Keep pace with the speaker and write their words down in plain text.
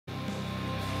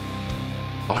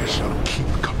I shall keep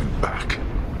coming back,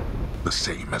 the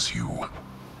same as you.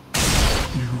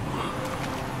 You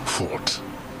fought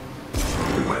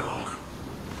well.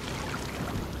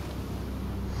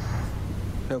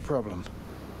 No problem.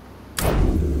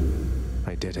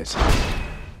 I did it.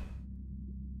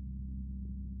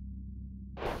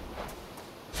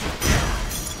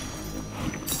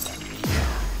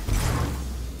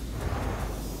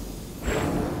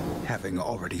 Having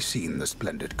already seen the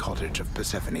splendid cottage of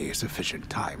Persephone sufficient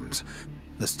times,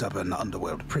 the stubborn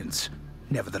underworld prince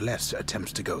nevertheless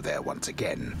attempts to go there once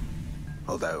again,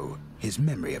 although his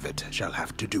memory of it shall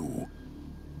have to do.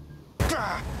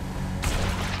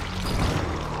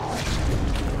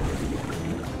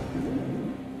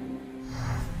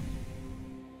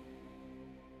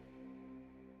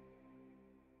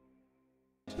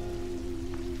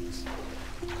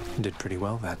 Did pretty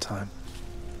well that time.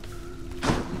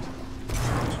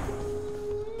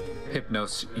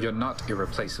 Hypnos, you're not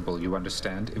irreplaceable, you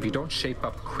understand? If you don't shape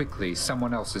up quickly,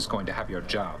 someone else is going to have your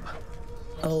job.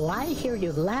 Oh, I hear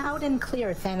you loud and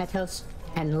clear, Thanatos.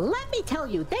 And let me tell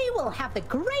you, they will have the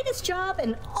greatest job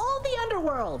in all the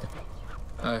underworld.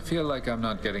 I feel like I'm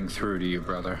not getting through to you,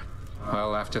 brother.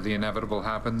 Well, after the inevitable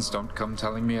happens, don't come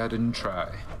telling me I didn't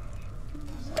try.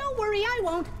 Don't worry, I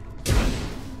won't.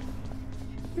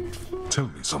 Tell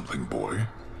me something, boy.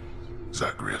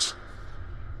 Zagreus.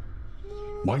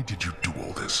 Why did you do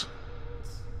all this?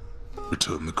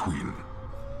 Return the Queen.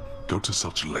 Go to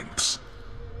such lengths.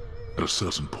 At a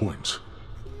certain point,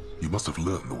 you must have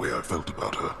learned the way I felt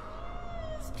about her.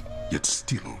 Yet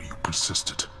still you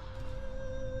persisted.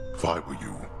 If I were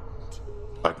you,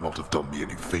 I'd not have done me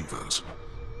any favors.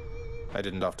 I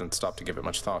didn't often stop to give it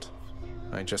much thought.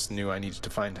 I just knew I needed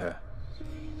to find her.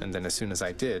 And then as soon as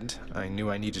I did, I knew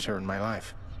I needed her in my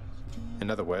life. In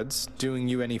other words, doing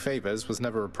you any favors was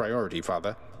never a priority,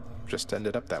 Father. Just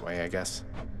ended up that way, I guess.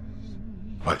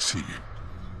 I see.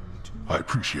 I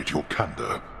appreciate your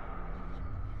candor.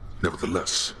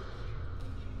 Nevertheless,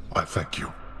 I thank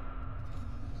you.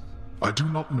 I do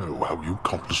not know how you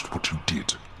accomplished what you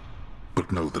did,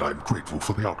 but know that I am grateful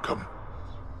for the outcome,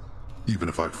 even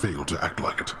if I failed to act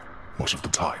like it much of the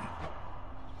time.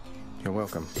 You're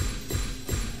welcome.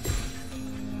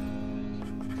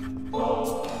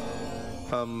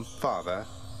 Father,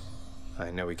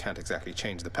 I know we can't exactly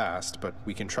change the past, but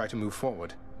we can try to move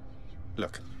forward.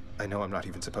 Look, I know I'm not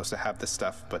even supposed to have this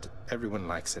stuff, but everyone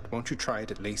likes it. Won't you try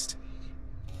it at least?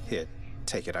 Here,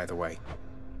 take it either way.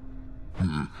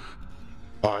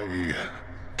 I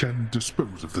can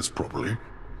dispose of this properly.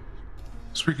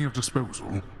 Speaking of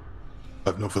disposal,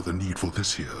 I've no further need for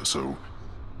this here, so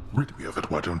rid me of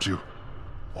it, why don't you?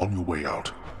 On your way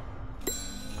out.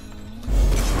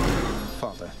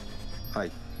 Father, I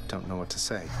don't know what to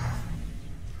say.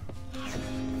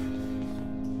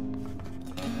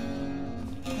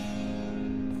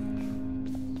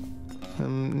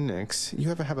 Nix,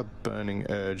 you ever have a burning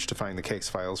urge to find the case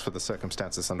files for the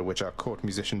circumstances under which our court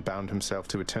musician bound himself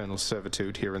to eternal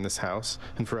servitude here in this house,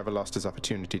 and forever lost his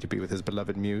opportunity to be with his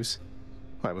beloved muse?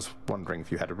 I was wondering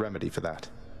if you had a remedy for that.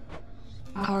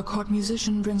 Our court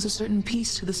musician brings a certain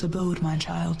peace to this abode, my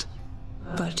child.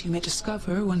 But you may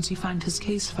discover, once you find his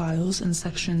case files in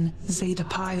section Zeta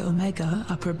Pi Omega,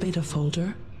 upper beta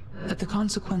folder, that the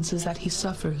consequences that he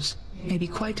suffers may be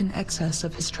quite in excess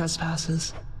of his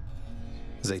trespasses.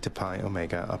 Zeta Pi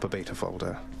Omega, upper beta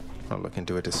folder. I'll look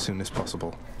into it as soon as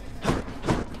possible.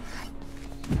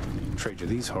 Trade you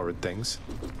these horrid things.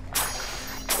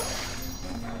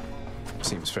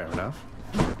 Seems fair enough.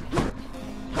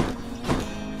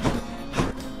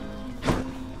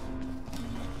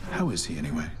 How is he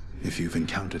anyway, if you've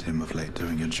encountered him of late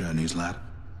during your journeys, lad?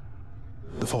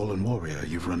 The fallen warrior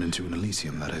you've run into in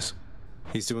Elysium, that is.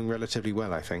 He's doing relatively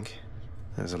well, I think.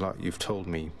 There's a lot you've told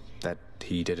me that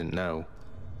he didn't know.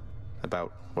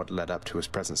 About what led up to his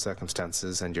present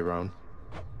circumstances and your own.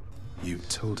 You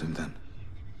told him then?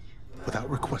 Without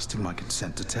requesting my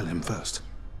consent to tell him first?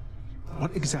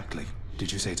 What exactly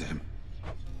did you say to him?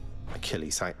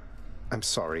 Achilles, I'm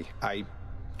sorry. I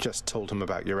just told him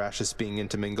about your ashes being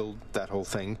intermingled, that whole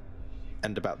thing,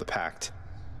 and about the pact.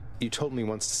 You told me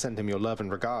once to send him your love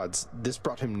and regards. This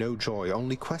brought him no joy,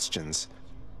 only questions.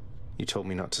 You told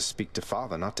me not to speak to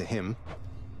Father, not to him.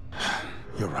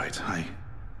 You're right, I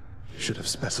should have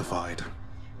specified,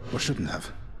 or shouldn't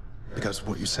have, because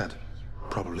what you said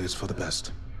probably is for the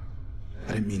best.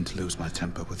 I didn't mean to lose my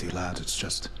temper with you, lad, it's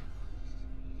just...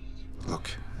 Look,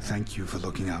 thank you for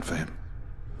looking out for him,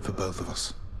 for both of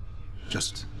us.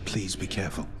 Just please be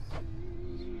careful.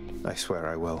 I swear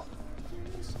I will.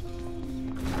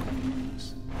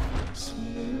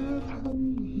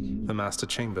 The master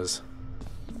chambers.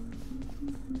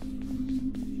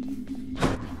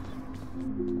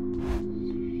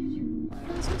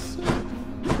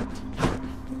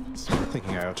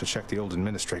 Thinking I ought to check the old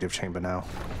administrative chamber now.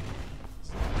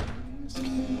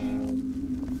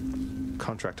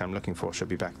 Contract I'm looking for should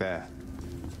be back there.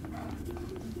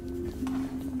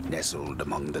 Nestled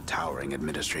among the towering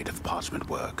administrative parchment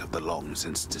work of the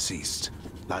long-since deceased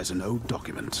lies an old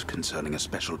document concerning a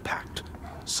special pact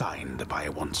signed by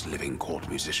a once-living court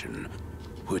musician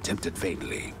who attempted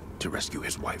vainly to rescue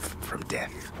his wife from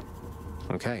death.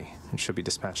 Okay, it should be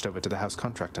dispatched over to the house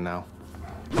contractor now.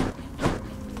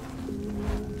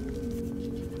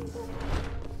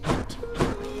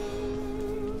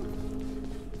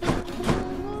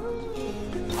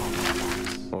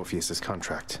 Orpheus's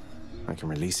contract. I can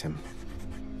release him.